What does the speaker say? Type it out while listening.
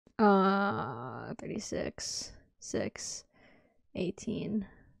36, 6, 18,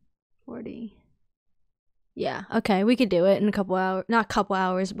 40. Yeah, okay, we could do it in a couple hours. Not couple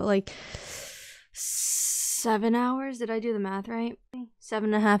hours, but like 7 hours. Did I do the math right?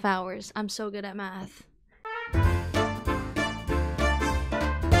 7.5 hours. I'm so good at math.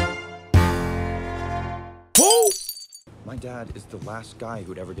 My dad is the last guy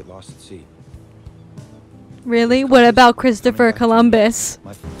who'd ever get lost at sea. Really? What about Christopher Columbus?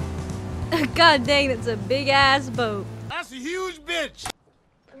 God dang, that's a big ass boat. That's a huge bitch!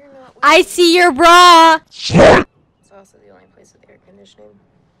 I see your bra! It's also the only place with air conditioning.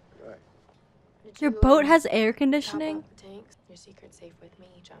 Right. Your boat has air conditioning? Your secret's safe with me,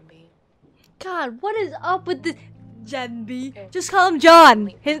 John B. God, what is up with this? John B. Just call him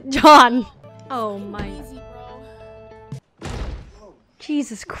John. John. Oh my.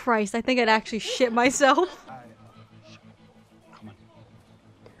 Jesus Christ, I think I'd actually shit myself.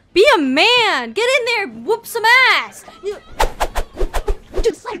 Be a man! Get in there! Whoop some ass!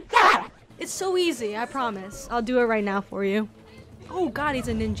 Just like that! It's so easy, I promise. I'll do it right now for you. Oh god, he's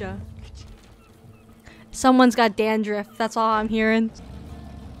a ninja. Someone's got dandruff, that's all I'm hearing.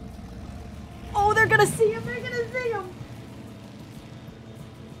 Oh, they're gonna see him! They're gonna see him!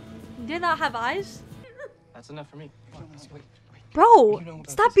 Did not have eyes? That's enough for me. Bro,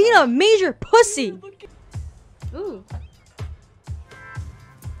 stop being a major pussy! Ooh.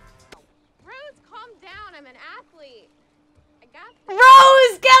 Rose, calm down. I'm an athlete. I got this.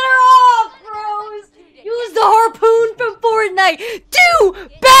 Rose, get her off! Rose! Use the harpoon from Fortnite! Do!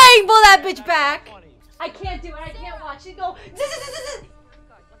 Bang! Pull that bitch back! I can't do it, I can't watch it go.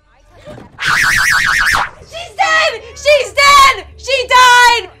 She's dead! She's dead! She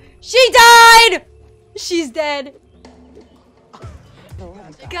died! She died! She's dead.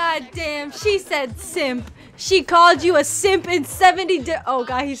 God damn, she said simp. She called you a simp in 70 oh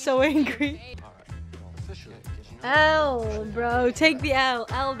god, he's so angry. L, bro, take the L.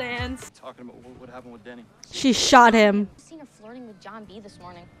 L dance. Talking about what happened with Denny. She shot him. I've seen her flirting with John B this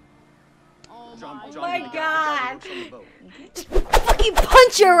morning. Oh my god. Just fucking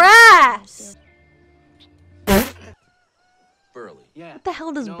punch your ass. Burley. Yeah. What the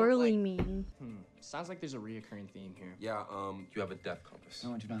hell does burly mean? Sounds like there's a reoccurring theme here. Yeah, you have a depth compass.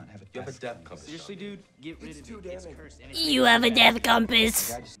 No, I do not have a You have a depth compass. Seriously, dude? Get rid of it. It's cursed. You have a death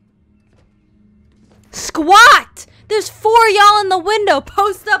compass. Squat! There's 4 y'all in the window.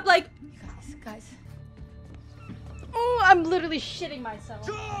 Post up like. Guys. Oh, I'm literally shitting myself.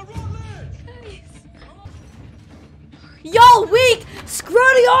 Y'all weak!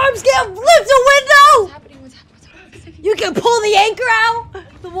 Scrawny arms can't lift a window! What's happening? What's happening? You can pull the anchor out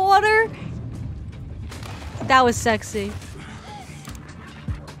the water. That was sexy.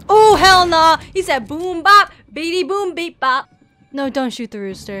 Oh hell nah! He said boom bop, beady boom beep bop. No, don't shoot the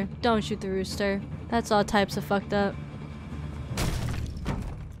rooster. Don't shoot the rooster. That's all types of fucked up.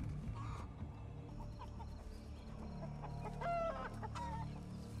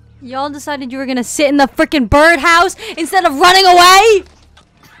 Y'all decided you were gonna sit in the freaking birdhouse instead of running away?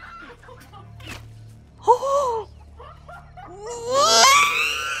 Oh!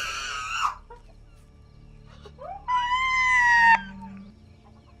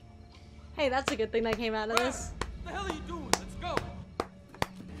 Hey, that's a good thing that came out of this. What the hell are you doing? Let's go.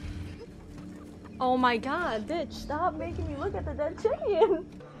 Oh my god, bitch, stop making me look at the dead chicken.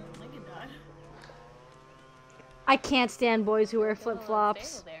 I can't stand boys who wear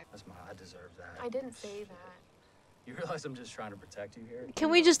flip-flops. That's my, I deserve that. I didn't say that. You realize I'm just trying to protect you here? Can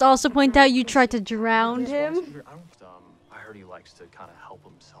we just also point out you tried to drown him? I heard he likes to kind of help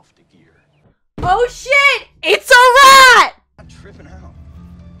himself to gear. Oh shit! It's a rat! I'm tripping out.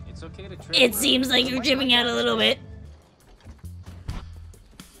 It's okay to trip. It seems like you're tripping out a little bit.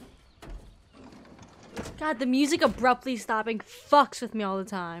 God, the music abruptly stopping fucks with me all the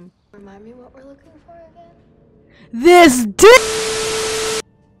time. Remind me what we're looking for again? This dick!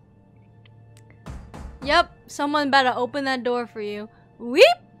 Yep, someone better open that door for you. Weep!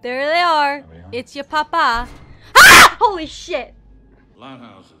 There they are. It's your papa. Ah! Holy shit!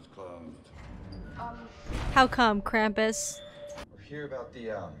 Lighthouse is closed. How come, Krampus? We're here about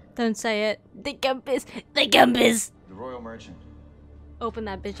the Don't say it. The compass. The compass. the Royal Merchant. Open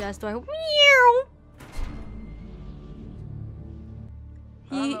that bitch ass door. Meow.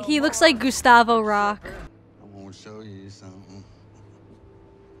 He looks like Gustavo Rock. I want to show you something.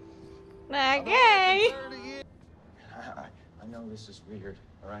 Okay. I know this is weird,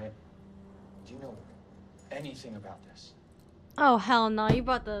 alright? Do you know anything about this? Oh hell no! You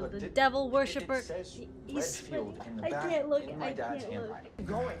brought the Look, devil worshipper. It says He's Redfield in the I back can't look. in my I dad's can't look. handwriting.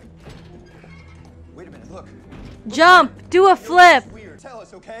 Going. Wait a minute, look. Jump! Do a flip! It's weird. Tell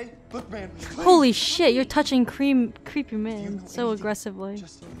us, okay? Look, man. please. Holy shit, you're touching creepy man You know so anything, aggressively.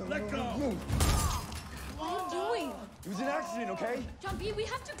 Just Let go. move. What are you doing? It was an accident, okay? Jumpy, we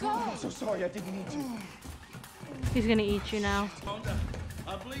have to go. I'm so sorry. I didn't mean to. He's gonna eat you now. Wanda,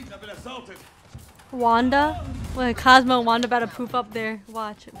 I believe I've been assaulted. Wanda? What, Cosmo and Wanda about to poof up there.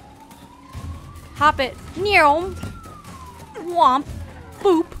 Watch it. Hop it. Neom. Womp.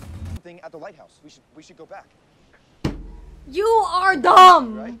 Boop. Thing at the lighthouse. We should go back. You are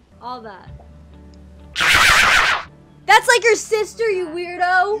dumb! Right? All that. That's like your sister, you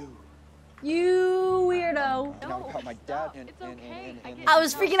weirdo! You weirdo. Now about my dad and It's okay. I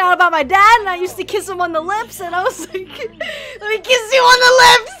was freaking out about my dad and I used to kiss him on the lips and I was like, let me kiss you on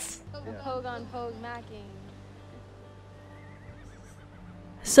the lips! Pogue on pogue macking.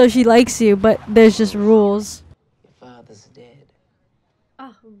 So she likes you, but there's just rules. Your father's dead.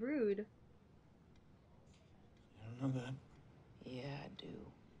 Oh, rude. You don't know that? Yeah, I do.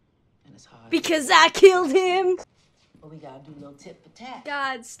 And it's hard. Because I killed him! But we gotta do a little tit for tat.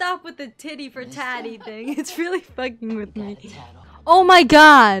 God, stop with the titty for tatty thing. It's really fucking with me. Gotta tattle. Oh my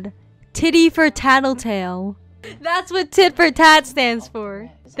god! Titty for tattletale. That's what tit for tat stands for.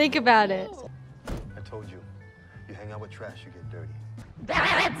 Think about it. I told you, you hang out with trash, you get dirty.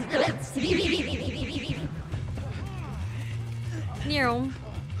 Nero.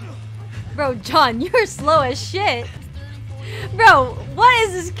 Bro, John, you're slow as shit. Bro, what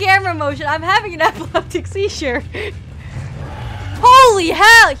is this camera motion? I'm having an epileptic seizure. Holy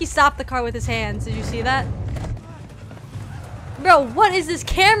hell! He stopped the car with his hands. Did you see that? Bro, what is this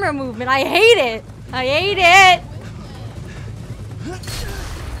camera movement? I hate it. I hate it.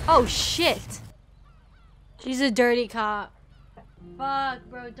 Oh, shit. She's a dirty cop. Fuck,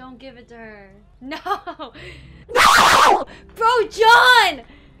 bro, don't give it to her. No! No! Bro, John!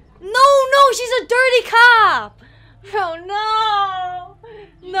 No, she's a dirty cop! Bro, no!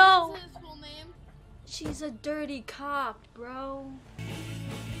 No! She's a dirty cop, bro.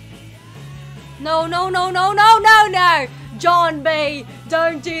 No! John B,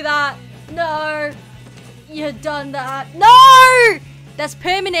 don't do that. No! You done that. No! That's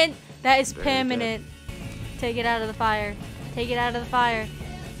permanent. That is permanent. Take it out of the fire. Take it out of the fire.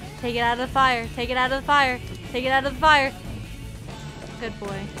 Take it out of the fire. Take it out of the fire. Take it out of the fire. Good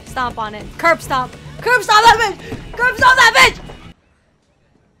boy. Stomp on it. Curb stomp. Curb stomp that bitch! Curb stomp that bitch!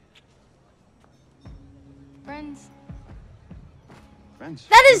 Friends. Friends.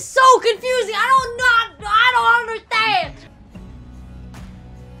 That is so confusing. I don't understand.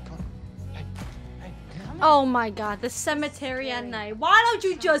 Oh my god, the cemetery at night. Why don't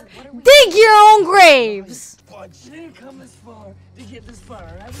you just dig your own graves? You didn't come this far to get this far,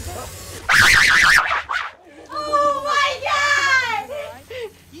 right? Oh my god!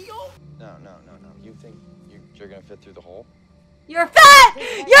 No. You think you're gonna fit through the hole? You're fat!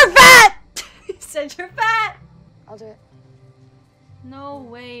 You're fat! He said you're fat! I'll do it. No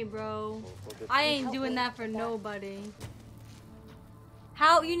way, bro. I ain't doing that for nobody.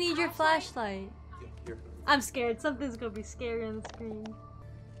 How? You need your flashlight. I'm scared. Something's gonna be scary on the screen.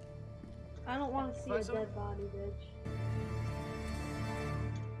 I don't want to see a dead body, bitch.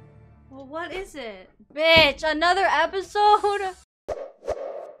 Well, what is it? Bitch, another episode?